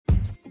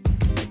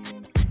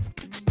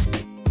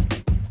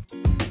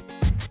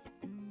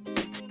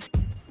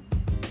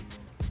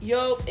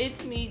Yo,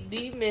 it's me,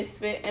 the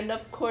Misfit, and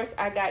of course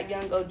I got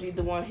Young OG,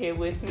 the one here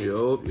with me.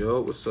 Yo,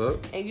 what's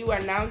up? And you are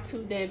now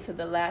tuned in to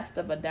The Last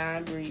of a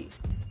Dying Breed.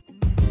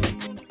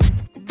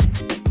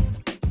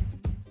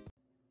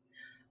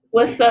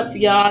 What's up,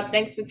 y'all?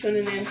 Thanks for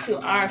tuning in to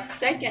our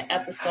second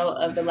episode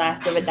of The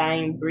Last of a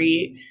Dying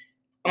Breed.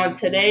 On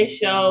today's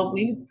show,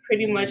 we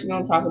pretty much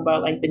gonna talk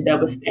about like the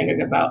double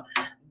standard about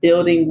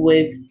building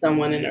with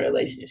someone in a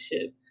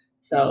relationship.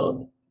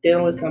 So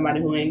dealing with somebody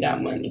who ain't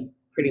got money,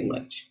 pretty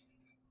much.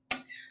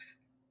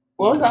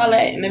 What was all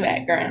that in the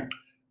background?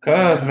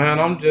 Cause man,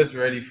 I'm just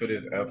ready for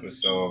this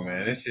episode,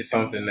 man. It's just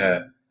something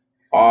that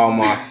all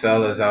my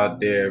fellas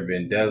out there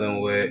been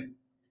dealing with.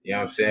 You know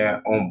what I'm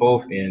saying? On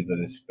both ends of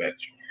the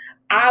spectrum.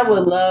 I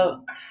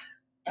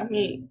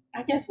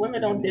guess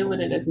women don't deal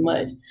with it as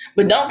much.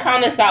 But don't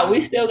count us out.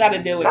 We still got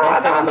to deal with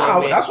that shit.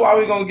 Nah. That's why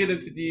we're going to get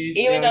into these.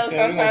 Even though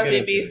sometimes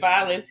it be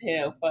foul as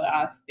hell for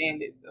our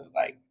standards of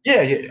like...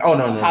 Yeah. Oh,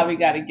 no. How we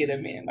got to get a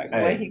man. Like,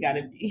 what he got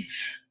to be.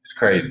 It's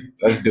crazy.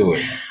 Let's do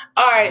it.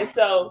 All right.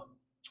 So,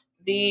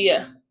 the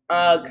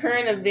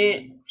current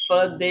event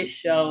for this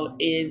show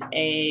is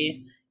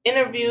a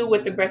interview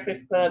with the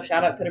Breakfast Club.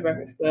 Shout out to the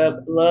Breakfast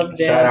Club. Love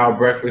them. Shout out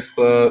Breakfast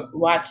Club.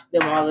 Watch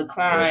them all the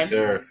time. Yes,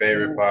 sir.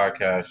 Favorite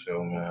podcast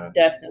show, man.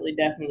 Definitely.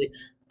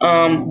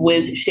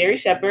 With Sherry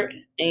Shepherd,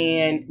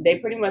 and they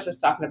pretty much was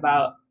talking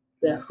about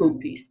the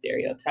hoopty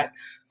stereotype.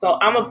 So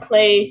I'm gonna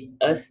play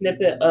a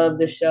snippet of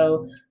the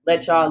show,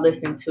 let y'all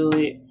listen to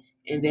it,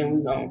 and then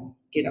we're gonna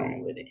get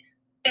on with it.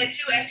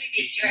 Two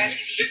SUVs, your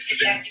SUV,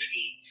 his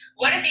SUV.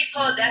 What if he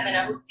pulled up in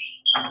a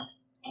hoopty?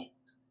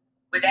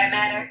 Would that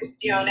matter?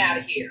 Hoopty on out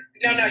of here.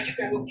 No, you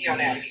can hoopty on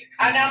out of here.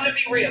 I'm gonna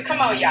be real. Come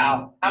on,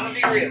 y'all. I'm gonna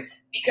be real.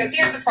 Because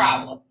here's the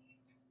problem.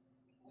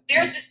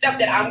 There's just stuff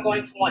that I'm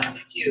going to want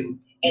to do.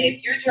 And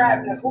if you're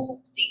driving a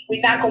hoopty,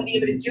 we're not going to be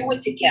able to do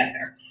it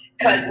together.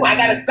 Because I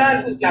got a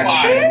son who's not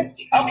going to drive a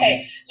hoopty.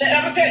 Okay,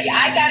 I'm going to tell you,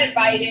 I got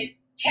invited.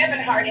 Kevin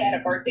Hart had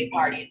a birthday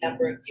party a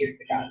number of years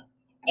ago.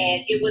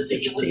 And it was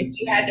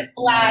you had to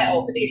fly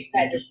over there. You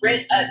had to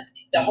rent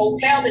the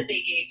hotel that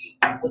they gave you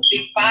was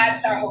big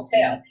 5-star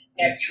hotel.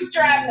 Now, if you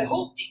driving a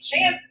hoopty,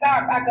 chances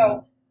are if I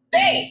go,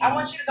 babe, I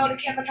want you to go to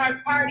Kevin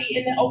Hart's party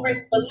and then over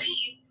in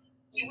Belize,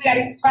 we got to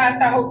get this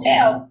 5-star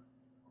hotel.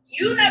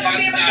 You're not going to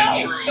be able to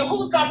go. True. So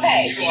who's going to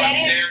pay? That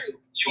is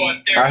true.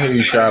 I hear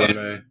you,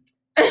 Charlamagne.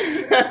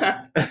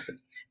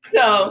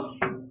 So,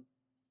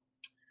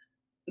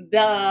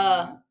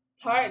 the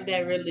part that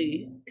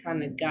really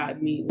kind of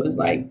got me was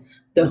like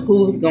the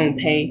who's going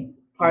to pay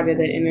part of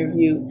the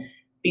interview.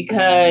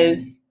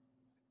 Because,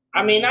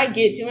 I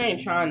get you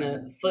ain't trying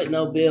to foot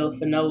no bill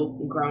for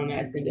no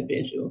grown-ass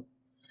individual.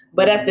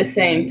 But at the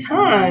same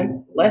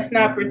time, let's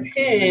not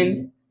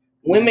pretend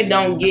women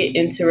don't get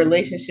into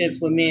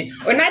relationships with men,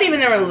 or not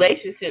even in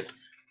relationships.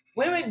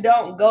 Women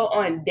don't go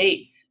on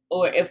dates,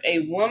 or if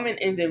a woman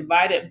is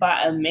invited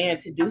by a man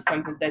to do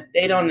something, that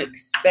they don't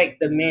expect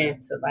the man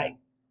to like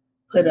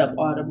put up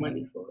all the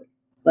money for it.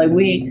 Like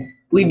we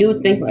do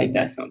think like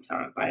that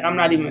sometimes. Like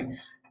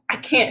I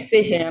can't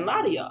sit here and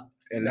lie to y'all.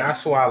 And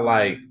that's why,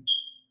 like,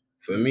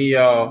 for me,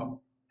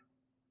 y'all,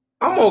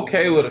 I'm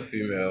okay with a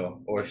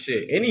female or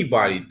shit,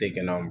 anybody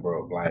thinking I'm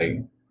broke.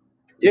 Like,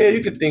 yeah,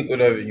 you can think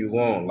whatever you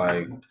want.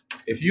 Like,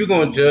 if you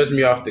gonna judge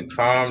me off the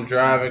car I'm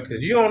driving,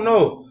 because you don't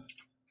know,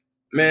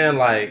 man,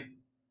 like,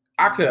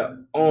 I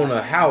could own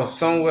a house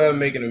somewhere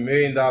making $1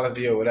 million a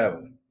year or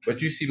whatever.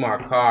 But you see my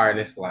car and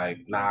it's like,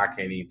 nah, I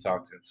can't even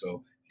talk to him.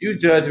 So you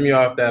judge me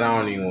off that, I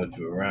don't even want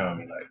you around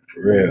me, like,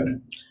 for real.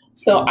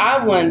 So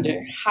I wonder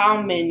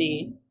how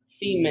many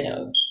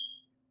females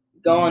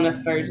go on a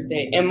first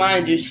date. And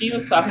mind you, she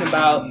was talking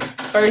about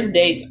first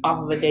dates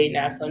off of a dating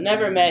app. So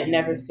never met,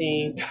 never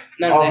seen,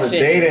 none of that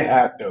shit. Off a dating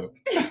app, though.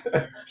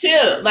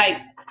 Chill. Like,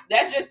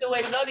 that's just the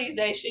way to go these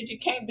days. Shit, you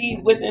can't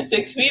be within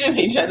 6 feet of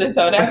each other.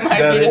 So that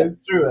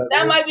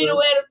might be the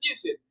way of the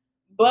future.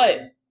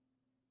 But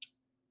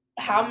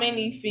how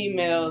many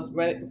females,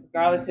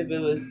 regardless if it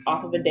was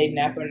off of a dating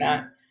app or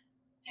not,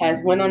 has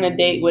went on a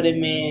date with a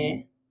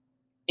man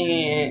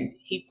and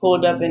he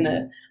pulled up in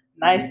a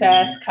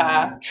nice-ass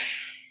car,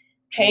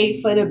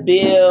 paid for the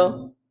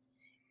bill,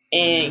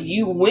 and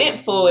you went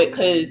for it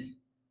because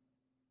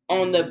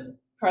on the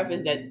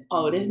preface that,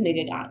 oh, this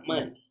nigga got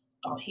money.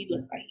 Oh, he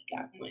looks like he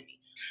got money.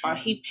 Or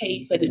he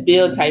paid for the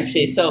bill type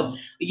shit. So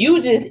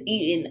you just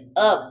eating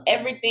up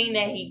everything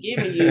that he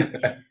giving you,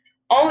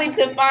 only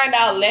to find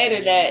out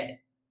later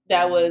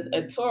that was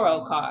a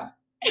Toro car.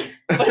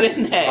 Oh,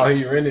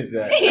 he rented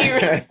that.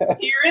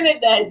 he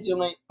rented that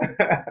joint.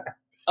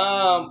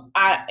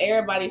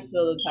 Everybody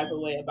feel the type of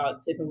way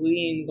about tipping.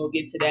 We ain't gonna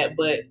get to that,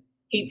 but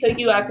he took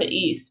you out to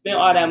eat, spent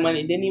all that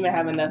money, didn't even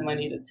have enough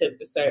money to tip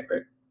the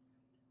server.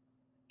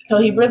 So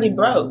he really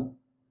broke,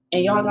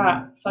 and y'all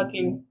got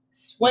fucking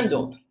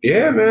swindled.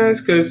 Yeah, man,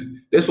 it's because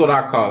this is what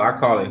I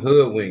call it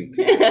hoodwinked.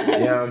 You know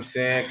what I'm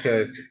saying?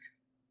 Because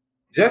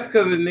just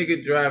because a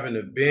nigga driving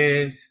a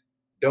Benz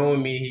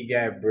don't mean he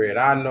got bread.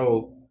 I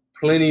know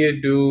plenty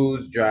of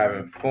dudes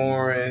driving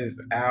foreigns,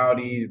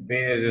 Audis,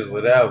 Benzes,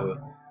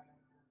 whatever.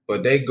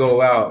 but they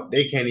go out,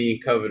 they can't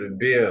even cover the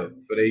bill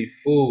for their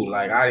food.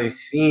 Like, I didn't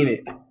seen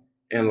it.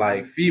 And,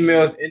 like,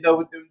 females end up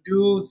with them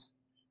dudes,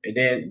 and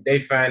then they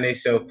find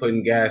themselves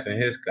putting gas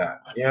in his car.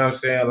 You know what I'm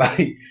saying?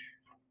 Like,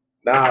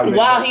 nah, man.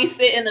 While he's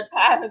sitting in the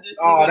passenger seat.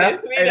 Oh,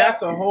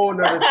 that's a whole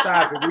nother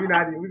topic.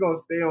 We're gonna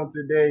stay on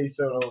today's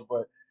show,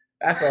 but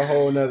that's a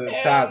whole nother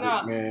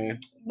topic, man.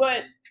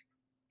 But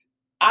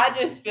I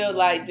just feel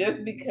like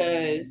just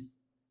because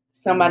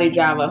somebody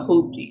drive a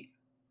hoopty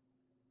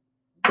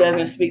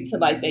doesn't speak to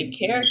like their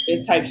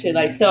character type shit.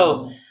 Like,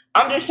 so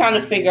I'm just trying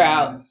to figure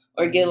out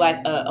or get like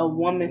a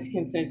woman's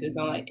consensus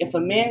on like, if a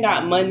man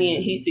got money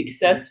and he's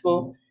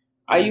successful,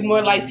 are you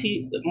more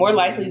likely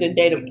to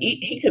date him?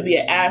 He could be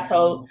an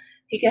asshole.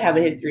 He could have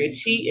a history of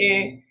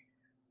cheating.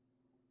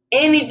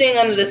 Anything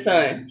under the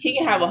sun. He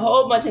can have a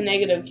whole bunch of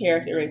negative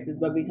characteristics,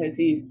 but because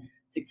he's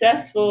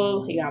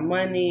successful, he got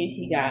money,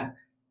 he got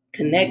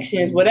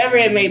connections, whatever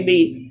it may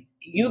be,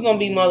 you're going to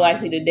be more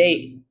likely to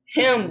date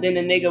him than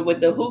the nigga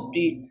with the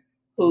hoopty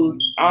who's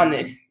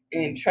honest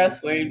and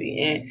trustworthy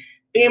and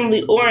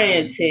family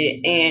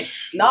oriented. And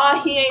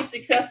he ain't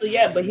successful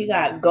yet, but he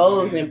got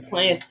goals and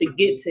plans to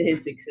get to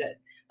his success.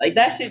 Like,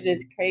 that shit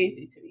is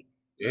crazy to me.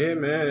 Yeah,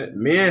 man.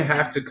 Men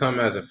have to come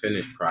as a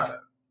finished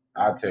product.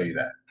 I'll tell you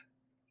that.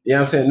 You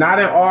know what I'm saying? Not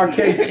in all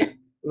cases.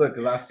 Look,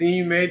 because I seen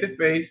you made the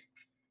face.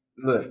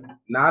 Look,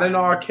 not in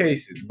all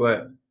cases,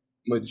 but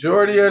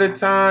majority of the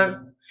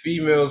time,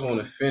 females want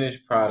a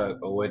finished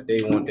product of what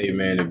they want their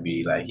man to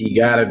be. Like, he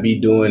got to be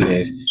doing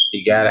this.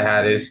 He got to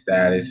have this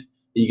status.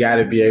 He got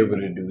to be able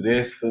to do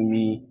this for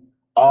me.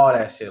 All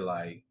that shit.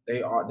 Like,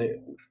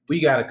 we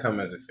got to come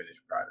as a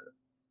finished product.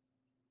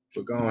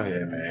 But go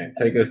ahead, man.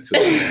 Take us to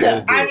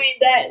it. I mean,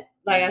 that,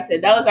 like I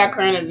said, that was our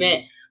current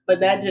event, but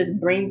that just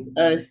brings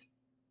us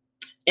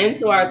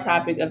into our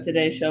topic of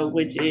today's show,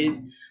 which is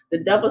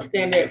the double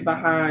standard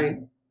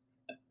behind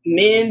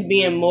men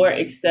being more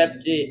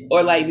accepted,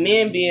 or like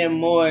men being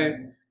more,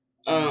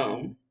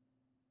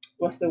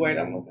 what's the word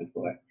I'm looking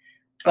for?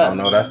 I don't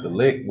know. That's the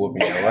lick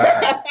whooping your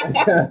ass.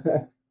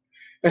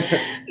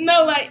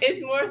 No, like,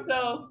 it's more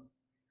so,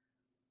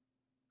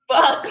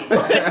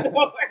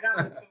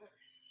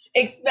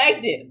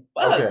 expected.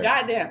 Fuck, okay.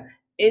 Goddamn.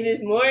 It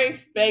is more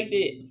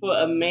expected for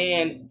a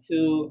man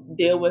to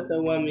deal with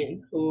a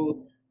woman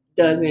who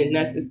doesn't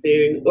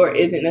necessarily or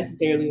isn't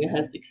necessarily in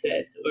her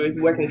success or is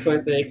working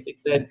towards her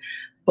success.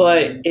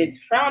 But it's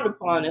frowned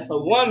upon if a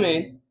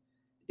woman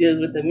deals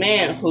with a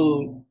man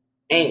who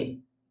ain't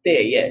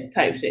there yet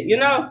type shit. You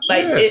know?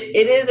 Like, yeah.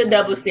 It is a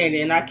double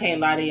standard, and I can't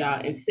lie to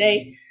y'all and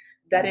say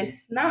that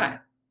it's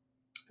not.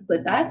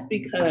 But that's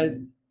because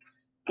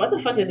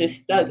motherfuckers is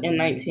stuck in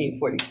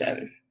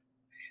 1947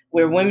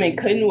 where women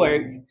couldn't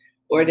work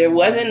or there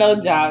wasn't no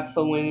jobs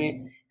for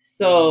women.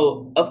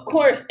 So, of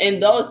course, in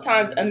those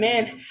times, a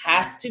man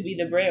has to be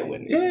the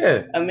breadwinner.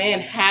 Yeah. A man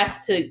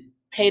has to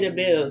pay the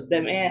bills.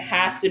 The man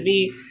has to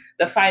be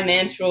the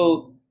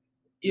financial,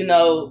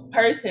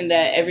 person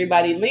that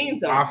everybody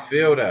leans on. I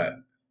feel that.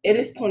 It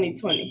is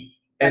 2020.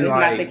 And it's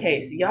not the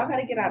case. Y'all got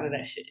to get out of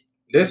that shit.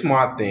 This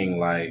my thing.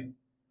 Like,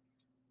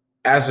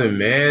 as a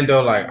man,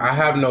 though, like, I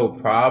have no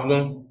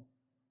problem,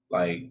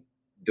 like,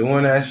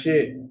 doing that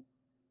shit.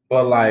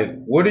 But, like,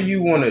 what do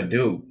you want to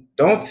do?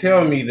 Don't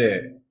tell me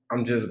that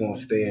I'm just going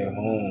to stay at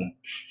home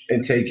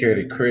and take care of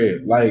the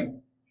crib. Like,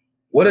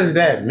 what does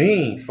that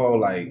mean for,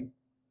 like,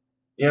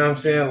 you know what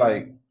I'm saying?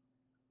 Like,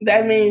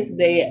 that means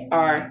they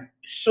are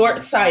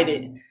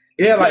short-sighted.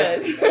 Yeah,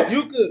 like,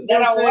 you could,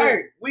 that'll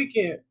work.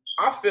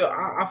 I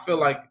feel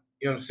like,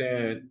 you know what I'm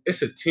saying,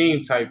 it's a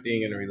team type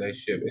thing in a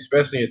relationship,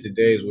 especially in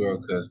today's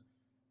world, because,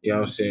 you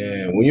know what I'm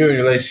saying, when you're in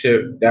a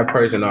relationship, that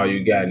person all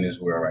you got in this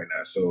world right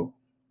now. So,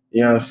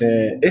 you know what I'm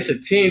saying, it's a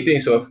team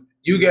thing. So if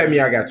you got me,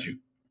 I got you.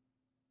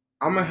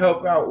 I'm going to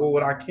help out with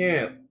what I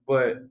can.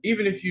 But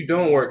even if you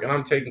don't work and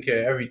I'm taking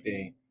care of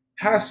everything,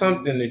 have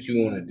something that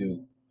you want to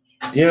do.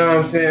 You know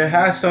what I'm saying?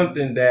 Have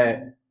something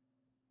that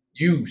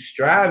you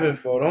striving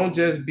for. Don't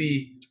just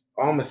be,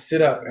 I'm going to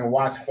sit up and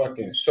watch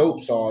fucking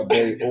soaps all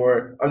day,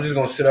 or I'm just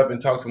going to sit up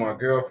and talk to my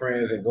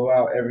girlfriends and go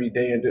out every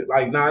day and do,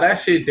 like, nah, that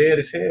shit dead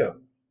as hell.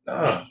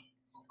 Nah,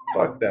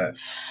 fuck that.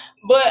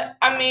 But,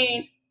 I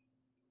mean,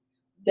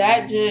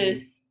 that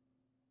just,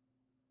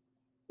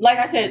 like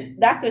I said,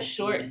 that's a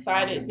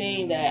short-sighted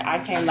thing that I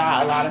can't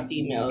lie, a lot of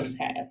females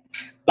have.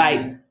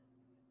 Like,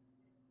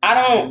 I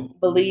don't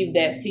believe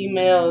that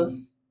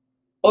females,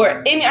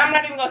 I'm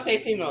not even going to say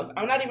females.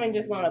 I'm not even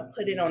just going to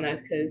put it on us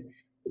because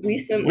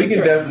we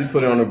can definitely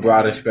put it on a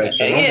broader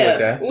spectrum.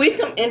 Yeah, we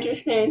some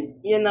interesting,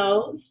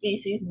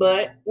 species,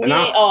 but we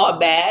ain't all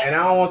bad. And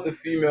I don't want the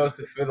females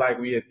to feel like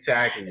we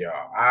attacking y'all.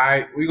 All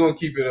right? We're going to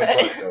keep it a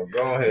buck, though.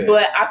 Go ahead.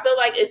 But I feel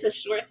like it's a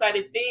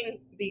short-sighted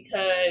thing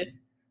because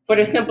for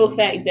the simple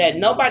fact that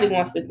nobody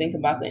wants to think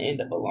about the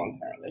end of a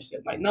long-term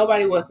relationship. Like,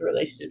 nobody wants a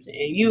relationship to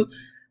end. You,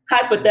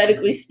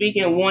 hypothetically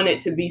speaking, want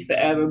it to be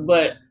forever,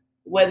 but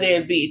whether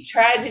it be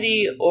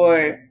tragedy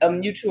or a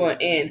mutual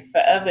end,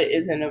 forever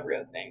isn't a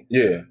real thing.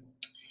 Yeah.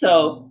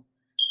 So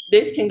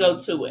this can go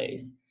two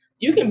ways.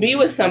 You can be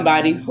with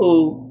somebody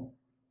who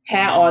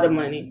had all the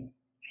money,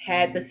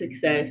 had the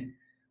success.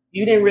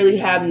 You didn't really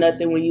have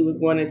nothing when you was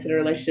going into the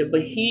relationship,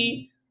 but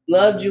he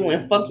loved you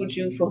and fucked with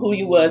you for who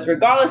you was,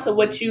 regardless of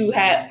what you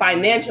had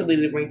financially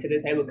to bring to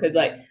the table. Because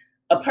like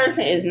a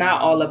person is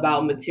not all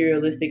about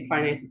materialistic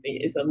financial things.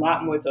 It's a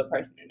lot more to a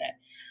person than that.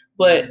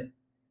 But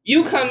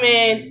you come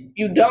in,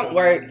 you don't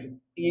work,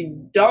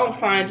 you don't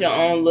find your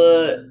own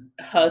little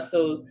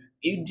hustle.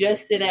 You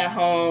just sit at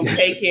home,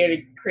 take care of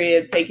the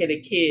crib, take care of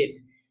the kids,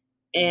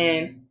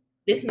 and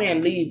this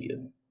man leave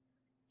you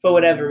for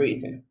whatever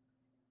reason.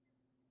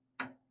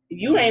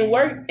 You ain't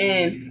worked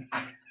in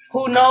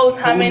who knows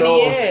how many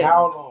years.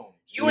 How long?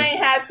 You ain't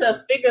had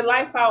to figure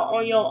life out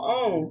on your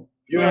own.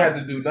 You ain't had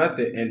to do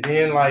nothing. And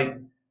then like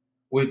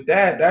with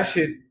that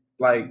shit,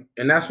 like,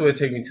 and that's what it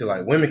take me to,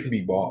 like, women can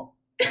be bought.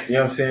 You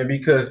know what I'm saying?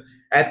 Because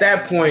at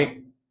that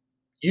point,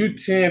 you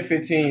 10,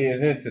 15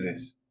 years into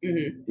this.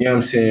 Mm-hmm. You know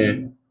what I'm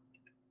saying?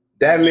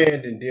 That man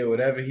didn't do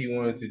whatever he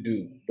wanted to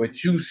do.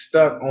 But you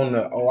stuck on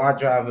the, I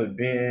drive a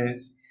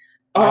Benz.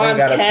 I don't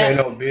gotta pay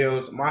no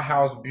bills. My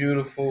house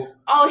beautiful.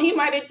 Oh, he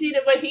might have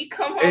cheated, but he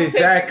come home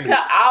to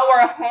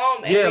our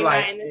home. Yeah,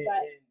 like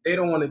they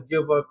don't want to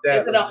give up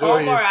that. Is it a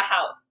home or a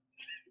house?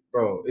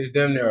 Bro, it's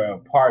damn near an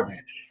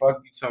apartment.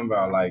 Fuck you talking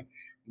about, like,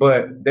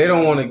 but they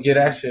don't want to get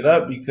that shit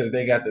up because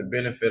they got the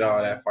benefit of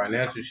all that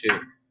financial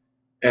shit.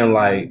 And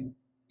like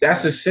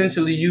that's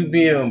essentially you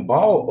being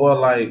bought, or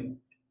like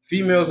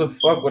females will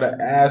fuck with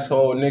an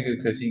asshole nigga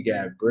because he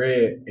got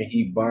bread and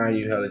he buying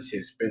you hella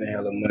shit, spending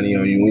hella money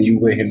on you. When you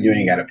with him, you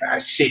ain't gotta buy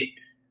shit.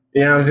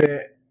 You know what I'm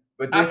saying?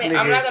 But this nigga,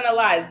 I'm not gonna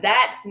lie,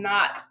 that's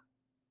not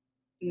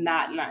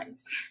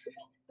nice.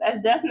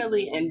 That's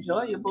definitely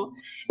enjoyable.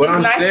 But it's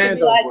I'm nice saying to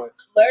be though, like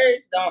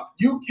splurged on.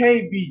 You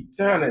can't be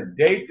trying to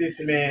date this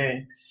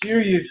man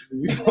seriously,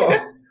 you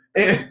know?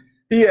 And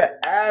he an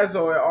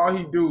asshole, and all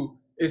he do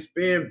is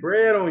spend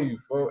bread on you,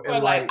 folks.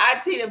 And like I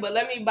cheated, but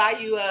let me buy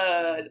you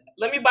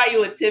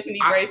a Tiffany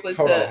bracelet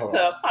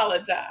to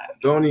apologize.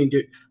 Don't even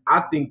get.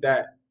 I think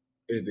that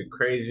is the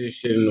craziest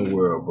shit in the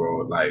world, bro.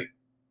 Like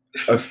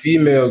a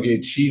female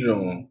get cheated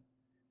on,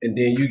 and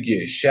then you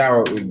get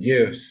showered with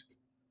gifts.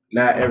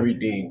 Not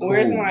everything. Cool.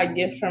 Where's my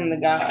gift from the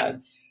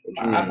gods?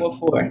 My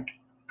Aquaphor.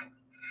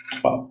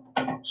 Oh,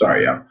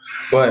 sorry, y'all.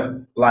 But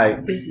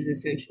like, this is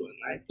essential in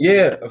life.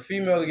 Yeah, a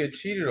female to get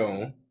cheated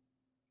on,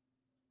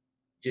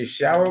 get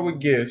showered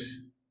with gifts,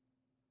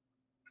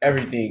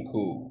 everything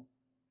cool.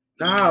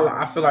 Nah,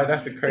 I feel like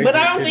that's the craziest. But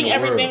I don't think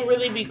everything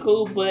really be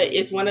cool. But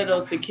it's one of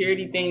those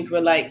security things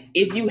where, like,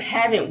 if you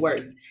haven't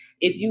worked,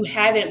 if you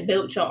haven't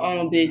built your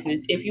own business,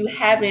 if you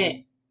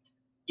haven't,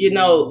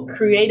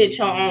 created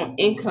your own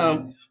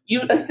income,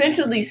 you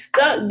essentially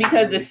stuck,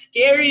 because the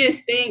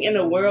scariest thing in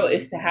the world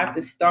is to have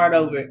to start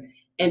over,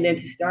 and then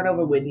to start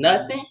over with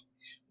nothing,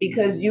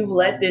 because you've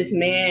let this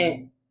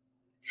man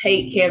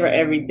take care of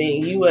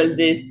everything. You was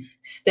this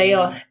stay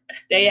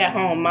at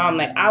home mom.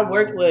 Like, I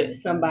worked with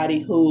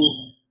somebody who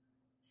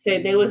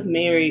said they was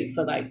married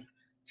for like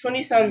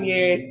 20 some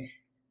years.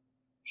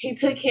 He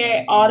took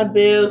care of all the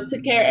bills,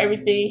 took care of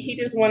everything. He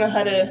just wanted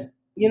her to,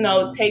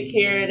 take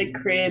care of the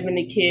crib and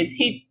the kids.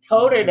 He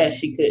told her that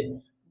she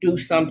could do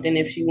something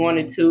if she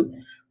wanted to,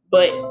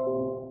 but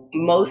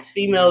most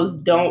females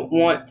don't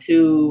want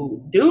to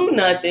do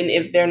nothing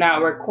if they're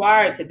not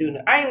required to do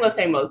nothing. I ain't gonna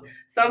say most.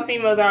 Some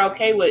females are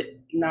okay with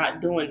not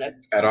doing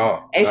nothing at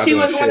all. And she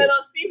was one of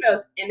those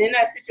females. And in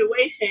that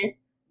situation,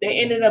 they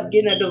ended up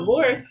getting a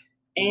divorce,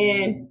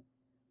 and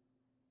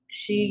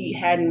she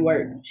hadn't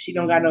worked. She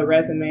don't got no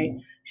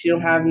resume. She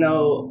don't have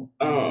no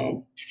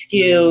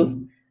skills.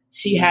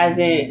 She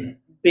hasn't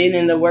been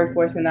in the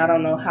workforce in I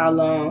don't know how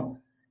long.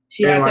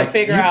 She had to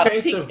figure out.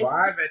 You can't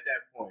survive at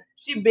that point.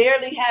 She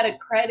barely had a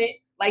credit.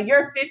 Like,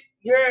 you're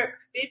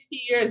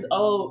 50 years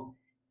old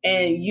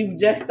and you've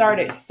just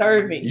started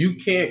serving. You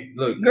can't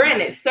look.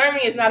 Granted,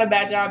 serving is not a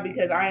bad job,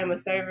 because I am a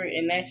server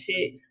and that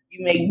shit,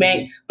 you make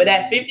bank. But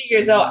at 50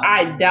 years old,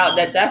 I doubt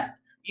that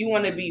you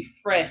want to be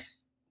fresh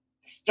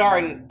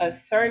starting a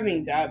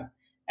serving job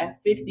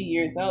at 50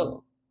 years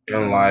old.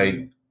 And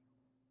like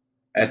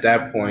at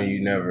that point,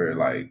 you never did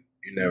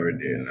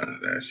none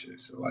of that shit.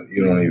 So like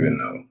you don't even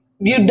know.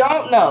 You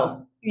don't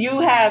know.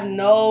 You have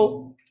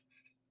no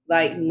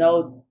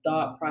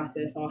thought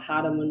process on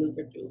how to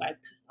maneuver through life.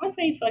 Life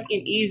ain't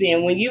fucking easy.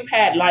 And when you've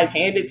had life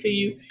handed to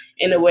you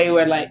in a way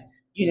where, like,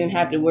 you didn't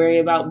have to worry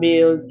about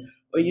bills,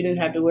 or you didn't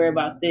have to worry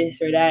about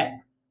this or that,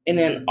 and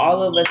then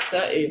all of a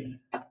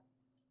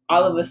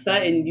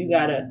sudden you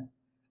gotta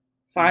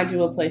find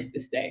you a place to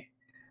stay.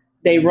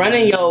 They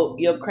running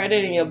your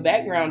credit and your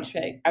background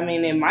check. I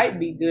mean, it might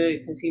be good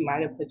because he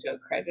might have put your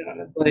credit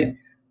on it, but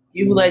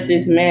you let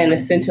this man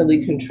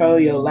essentially control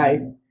your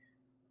life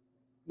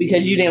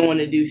because you didn't want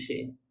to do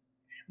shit.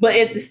 But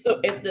if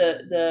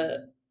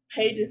the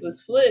pages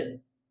was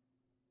flipped,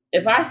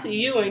 if I see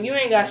you and you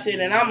ain't got shit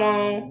and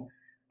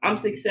I'm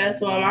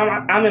successful and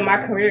I'm in my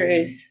career,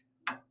 is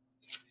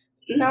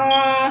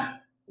nah,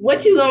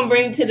 what you gonna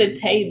bring to the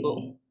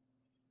table?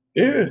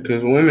 Yeah,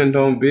 because women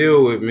don't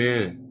build with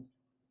men.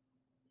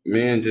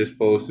 Men just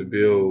supposed to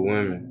build with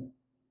women.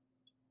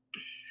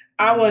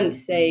 I wouldn't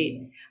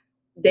say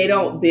they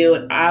don't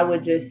build. I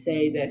would just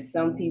say that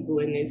some people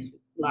in this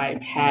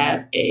life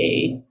have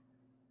a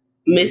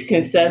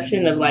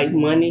misconception of like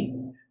money.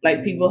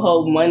 Like people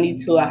hold money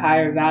to a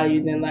higher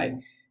value than like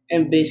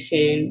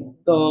ambition,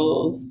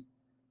 goals,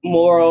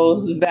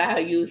 morals,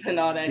 values, and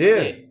all that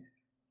shit.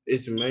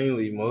 It's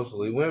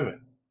mostly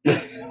women.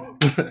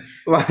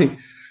 Like,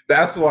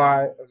 that's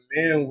why a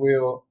man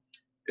will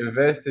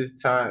invest his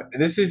time.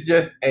 And this is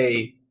just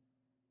a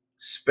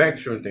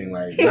spectrum thing,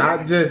 like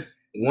not just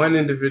one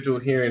individual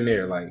here and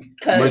there, like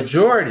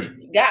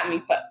majority. Got me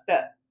fucked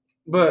up.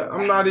 But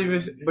I'm not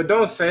even, but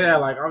don't say that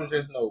like I'm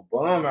just no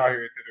bum out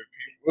here to the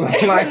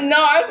people. Like, no,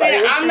 I'm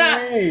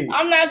saying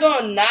I'm not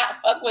gonna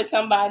not fuck with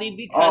somebody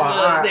because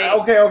of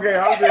Okay.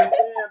 I'm just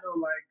saying though,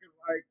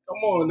 like,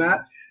 come on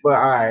now. But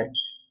all right.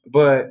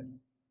 But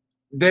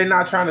they're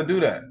not trying to do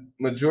that.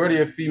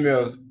 Majority of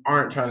females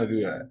aren't trying to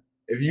do that.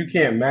 If you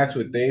can't match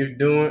what they're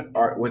doing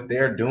or what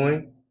they're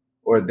doing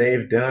or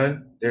they've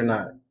done, they're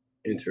not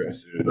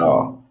interested at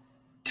all.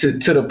 To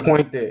the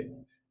point that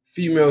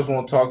females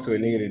won't talk to a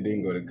nigga that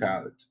didn't go to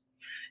college.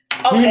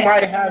 Okay. He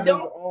might have his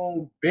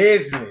own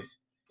business.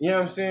 You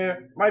know what I'm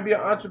saying? Might be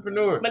an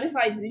entrepreneur. But it's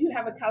like, do you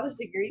have a college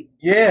degree?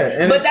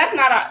 Yeah. But that's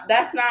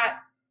not.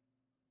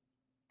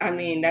 I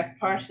mean, that's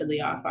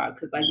partially our fault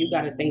because, like, you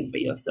got to think for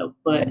yourself.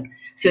 But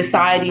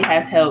society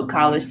has held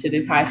college to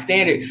this high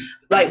standard.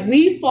 Like,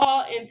 we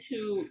fall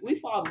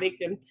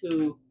victim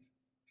to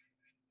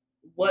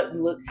what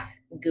looks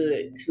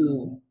good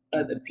to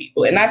other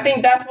people. And I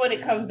think that's what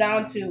it comes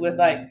down to with,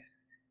 like,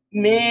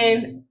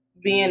 men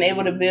being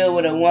able to build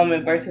with a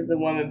woman versus a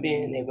woman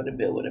being able to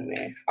build with a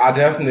man. I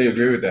definitely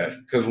agree with that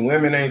because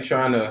women ain't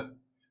trying to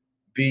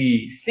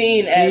be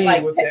seen as,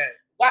 like, that.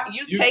 Why,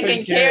 you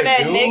taking care of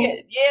that dude,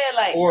 nigga? Yeah,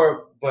 like.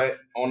 But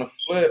on the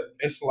flip,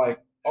 it's like,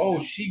 oh,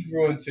 she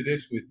grew into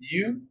this with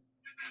you.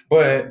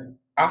 But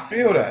I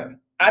feel that.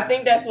 I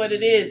think that's what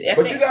it is.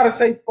 But you gotta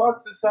say fuck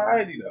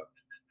society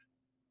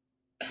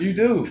though. You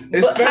do.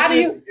 But how do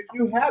you? If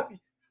you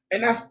happy,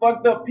 and that's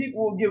fucked up.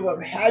 People will give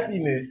up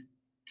happiness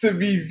to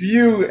be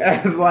viewed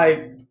as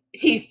like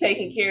he's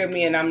taking care of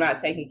me and I'm not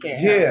taking care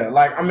of him. Yeah,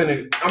 like I'm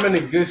in a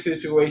good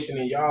situation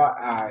in y'all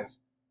eyes,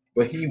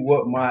 but he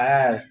whooped my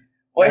ass.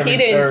 Or he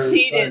didn't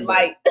cheated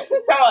like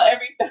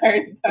every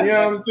third Sunday. You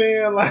know what I'm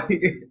saying? Like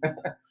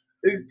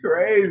it's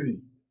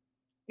crazy.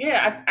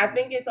 Yeah, I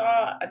think it's all.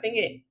 I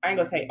ain't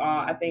gonna say all.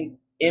 I think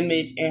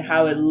image and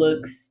how it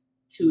looks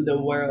to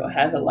the world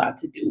has a lot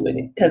to do with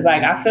it. Because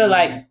like I feel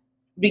like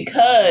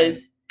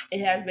because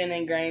it has been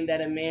ingrained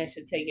that a man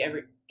should take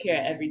care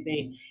of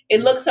everything,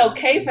 it looks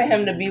okay for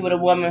him to be with a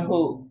woman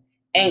who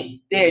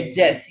ain't there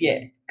just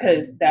yet.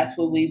 Because that's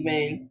what we've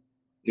been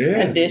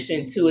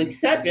conditioned to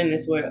accept in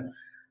this world.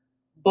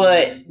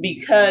 But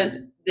because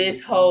this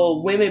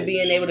whole women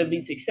being able to be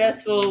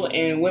successful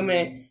and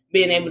women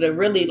being able to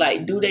really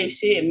like do their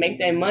shit and make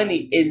their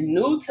money is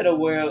new to the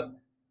world,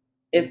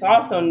 it's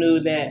also new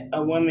that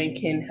a woman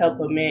can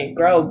help a man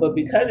grow. But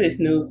because it's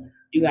new,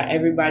 you got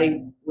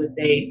everybody with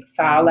their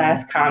foul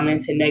ass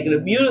comments and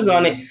negative views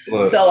on it.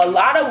 Look. So a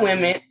lot of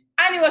women,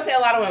 I ain't even gonna say a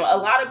lot of women, a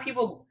lot of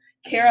people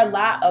care a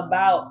lot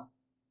about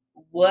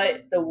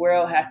what the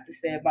world has to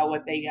say about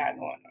what they got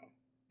going on.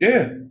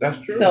 Yeah, that's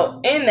true.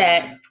 So in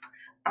that,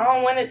 I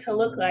don't want it to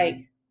look like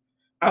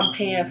I'm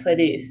paying for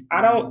this.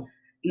 I'm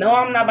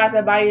not about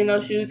to buy you no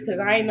shoes because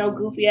I ain't no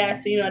goofy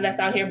ass female that's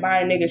out here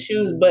buying nigga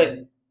shoes, but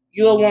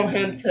you'll want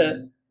him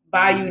to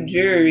buy you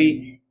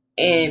jewelry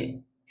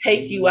and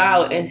take you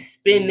out and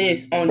spend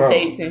this on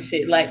dates and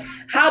shit. Like,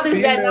 how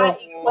does that not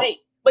equate?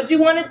 But you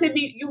want to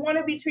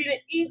be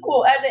treated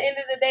equal at the end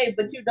of the day,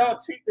 but you don't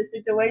treat the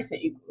situation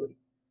equally.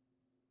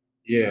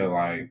 Yeah,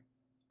 like,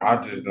 I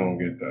just don't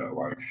get that.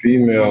 Like,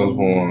 females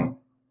want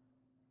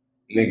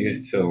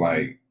niggas to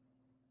like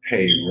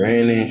pay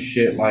rent and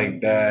shit like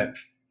that.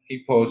 He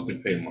supposed to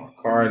pay my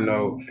car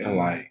note and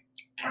like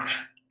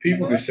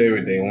people can say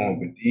what they want,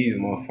 but these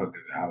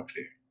motherfuckers out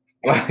there,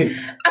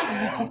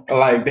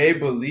 like they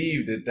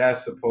believe that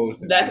that's supposed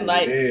to. That's be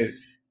like what it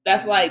is.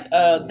 That's like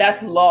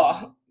that's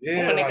law.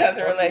 Yeah, when it comes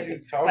to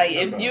relationships. Like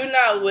if you're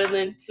not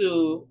willing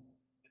to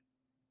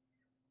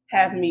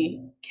have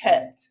me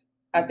kept,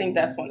 I think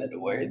that's one of the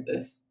words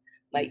that's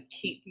like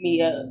keep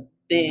me up.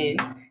 Then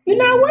you're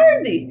not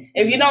worthy.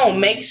 If you don't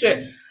make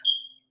sure,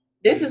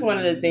 this is one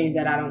of the things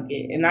that I don't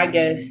get. And I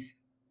guess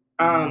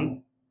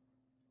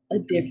a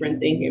different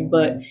thing here.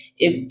 But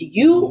if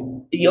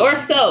you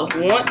yourself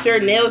want your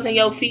nails and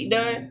your feet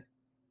done,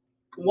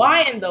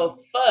 why in the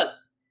fuck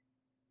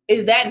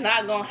is that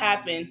not gonna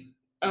happen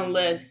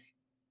unless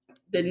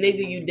the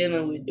nigga you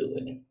dealing with do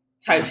it?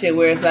 Type shit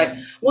where it's like,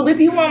 well, if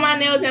you want my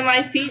nails and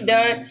my feet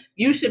done,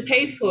 you should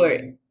pay for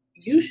it.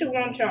 You should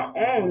want your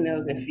own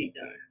nails and feet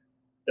done.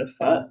 The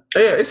fuck?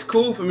 Yeah, it's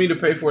cool for me to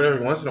pay for it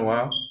every once in a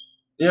while.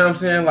 You know what I'm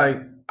saying?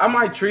 Like, I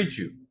might treat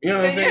you. You know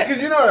what I'm saying?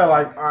 Because you know they're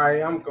like, all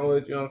right, I'm going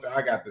with you. Know what I'm saying?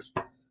 I got this.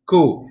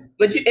 Cool.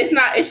 But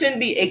it shouldn't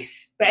be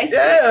expected.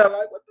 Yeah,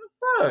 like, what the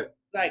fuck?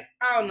 Like,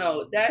 I don't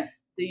know. That's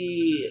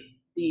I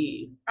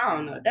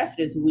don't know. That's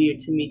just weird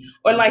to me.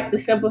 Or like the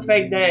simple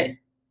fact that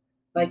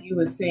like you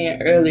were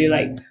saying earlier,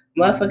 like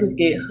motherfuckers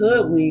get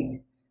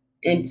hoodwinked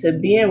into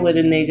being with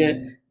a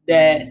nigga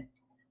that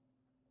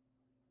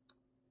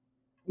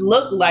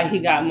look like he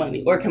got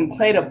money or can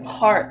play the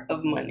part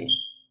of money.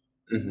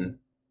 Mm-hmm.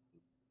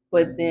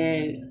 But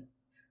then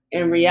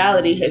in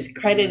reality, his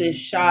credit is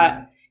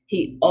shot.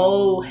 He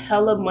owed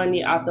hella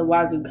money out the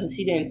wazoo because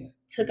he didn't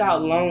took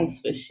out loans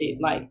for shit.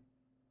 Like,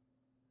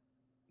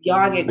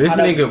 y'all get caught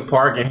up. This nigga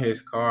parking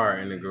his car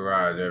in the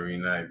garage every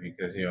night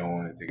because he don't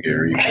want it to get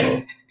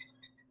repo.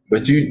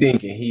 But you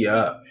thinking he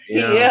up.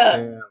 You know what I'm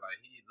saying?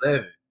 Like, he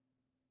living.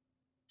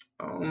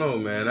 I don't know,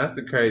 man. That's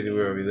the crazy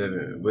world we live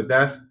in. But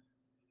that's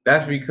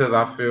because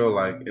I feel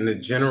like, in a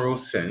general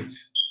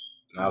sense,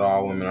 not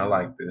all women are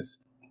like this.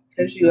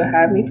 Because you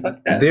have me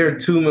fucked up. They're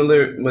too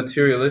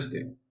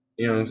materialistic.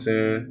 You know what I'm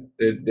saying?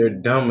 They're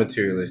dumb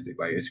materialistic.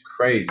 Like, it's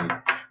crazy.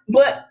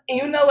 But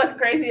you know what's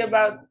crazy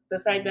about the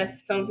fact that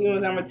some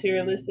females are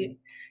materialistic?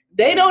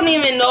 They don't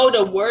even know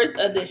the worth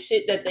of the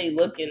shit that they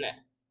looking at.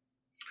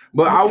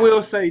 But I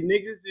will say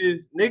niggas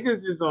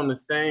is on the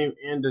same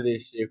end of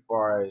this shit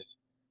far as.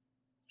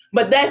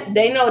 But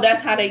they know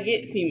that's how they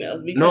get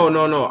females. Because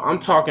no. I'm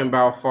talking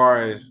about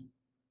far as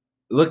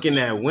looking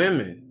at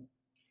women.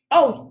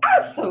 Oh,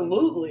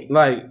 absolutely.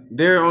 Like,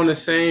 they're on the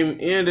same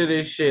end of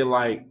this shit.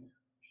 Like,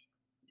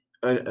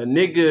 a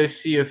nigga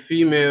see a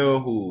female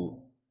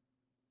who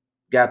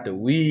got the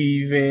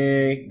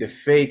weaving, the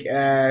fake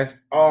ass.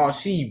 Oh,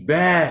 she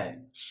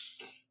bad.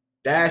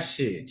 That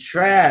shit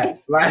trash.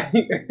 Like,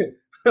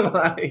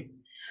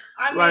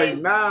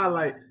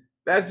 like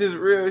that's just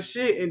real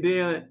shit. And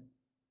then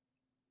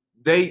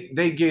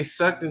they get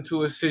sucked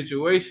into a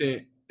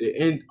situation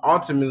that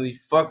ultimately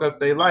fuck up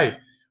their life.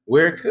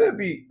 Where it could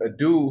be a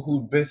dude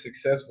who's been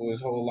successful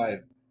his whole life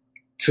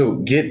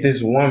to get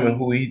this woman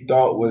who he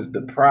thought was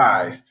the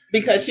prize.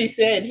 Because she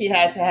said he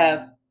had to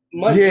have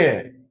money.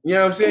 Yeah. You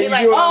know what I'm saying? He's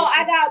like,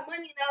 I got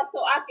money now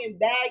so I can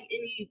bag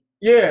any.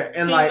 Yeah,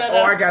 and like,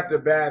 I got the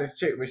baddest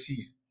chick, but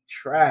she's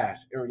trash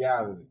in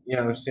reality. You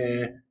know what I'm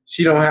saying?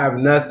 She don't have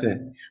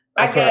nothing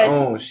of her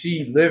own.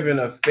 She living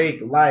a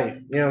fake life.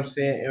 You know what I'm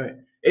saying?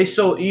 And it's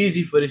so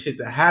easy for this shit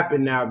to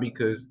happen now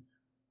because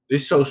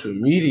this social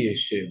media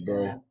shit,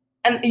 bro.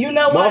 And you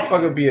know what?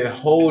 Motherfucker be a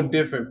whole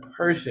different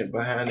person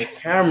behind the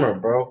camera,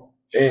 bro.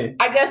 And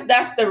I guess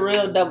that's the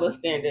real double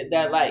standard.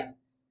 That, like,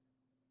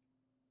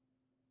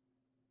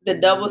 the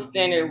double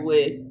standard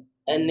with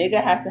a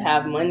nigga has to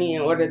have money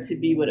in order to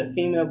be with a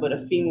female, but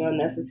a female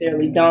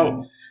necessarily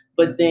don't.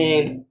 But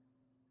then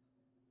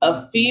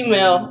a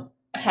female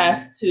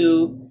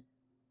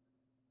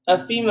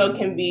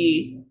can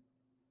be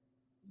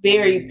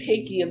very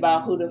picky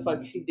about who the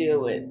fuck she deal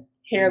with.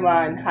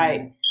 Hairline,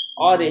 height,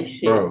 all this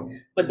shit. Bro.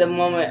 But the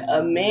moment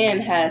a man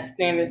has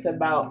standards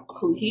about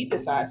who he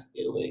decides to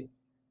deal with,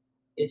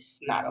 it's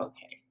not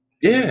okay.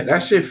 Yeah,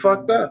 that shit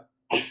fucked up.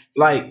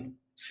 Like,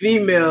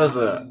 females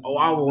are,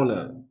 I want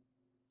an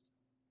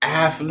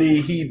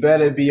athlete. He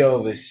better be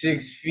over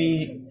 6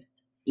 feet.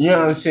 You know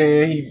what I'm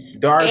saying? He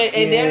dark skin.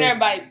 And then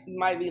everybody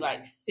might be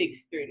like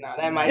 6'3" now.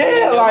 That might be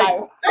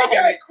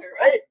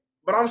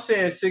but I'm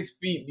saying 6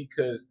 feet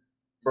because,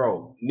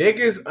 bro,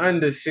 niggas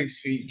under 6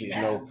 feet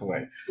get no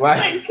play.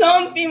 Like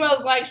some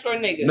females like short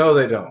niggas. No,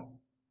 they don't.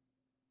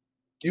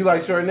 You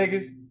like short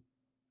niggas?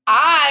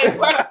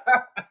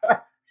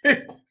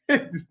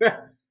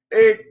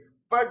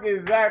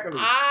 Exactly.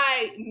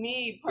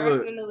 Me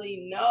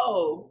personally,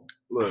 no.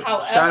 Look,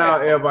 shout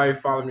out everybody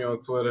follow me on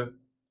Twitter.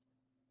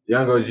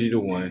 Young OG the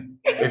one.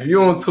 If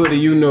you on Twitter,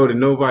 you know that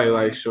nobody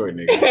likes short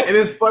niggas. And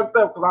it's fucked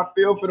up because I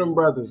feel for them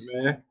brothers,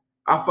 man.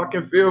 I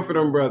fucking feel for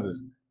them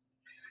brothers.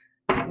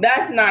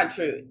 That's not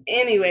true.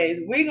 Anyways,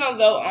 we're going to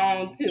go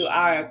on to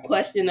our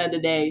question of the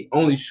day.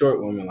 Only short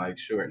women like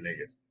short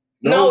niggas.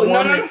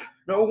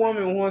 No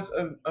woman wants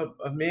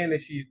a man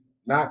that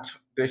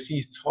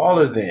she's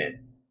taller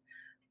than.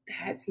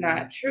 That's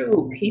not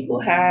true. People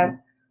have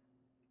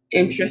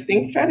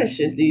interesting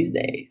fetishes these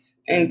days.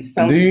 And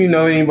do you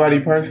know anybody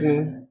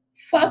personally?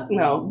 Fuck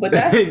no. But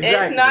that's exactly.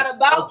 It's not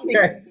about me.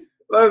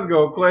 Let's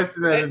go.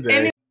 Question of the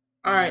day.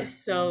 All right.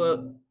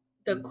 So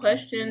the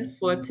question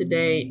for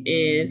today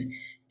is,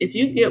 if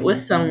you get with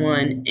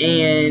someone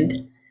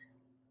and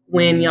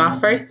when y'all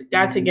first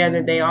got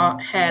together, they all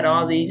had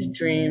all these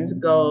dreams,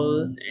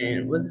 goals,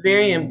 and was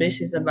very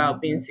ambitious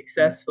about being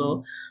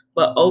successful.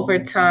 But over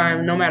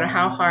time, no matter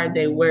how hard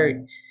they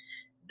worked,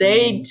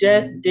 they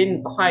just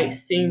didn't quite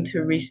seem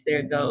to reach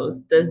their goals.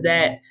 Does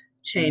that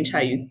change how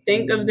you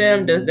think of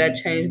them? Does that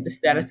change the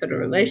status of the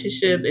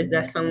relationship? Is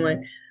that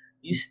someone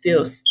you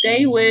still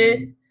stay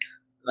with?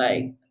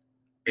 Like,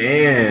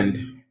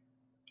 and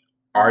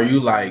are you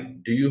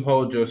like, do you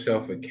hold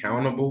yourself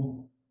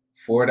accountable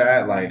for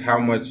that? Like, how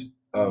much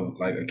of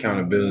like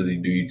accountability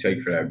do you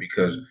take for that?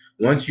 Because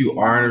once you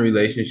are in a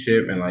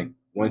relationship and like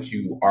once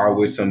you are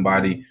with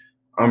somebody,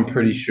 I'm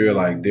pretty sure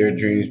like their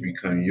dreams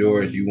become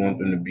yours. You want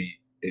them to be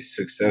as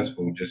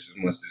successful just as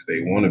much as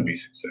they want to be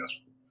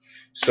successful.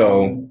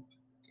 So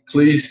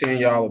please send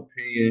y'all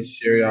opinions,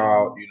 share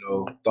y'all,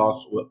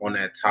 thoughts on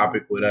that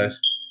topic with us.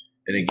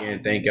 And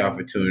again, thank y'all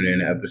for tuning in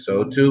to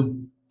episode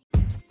 2.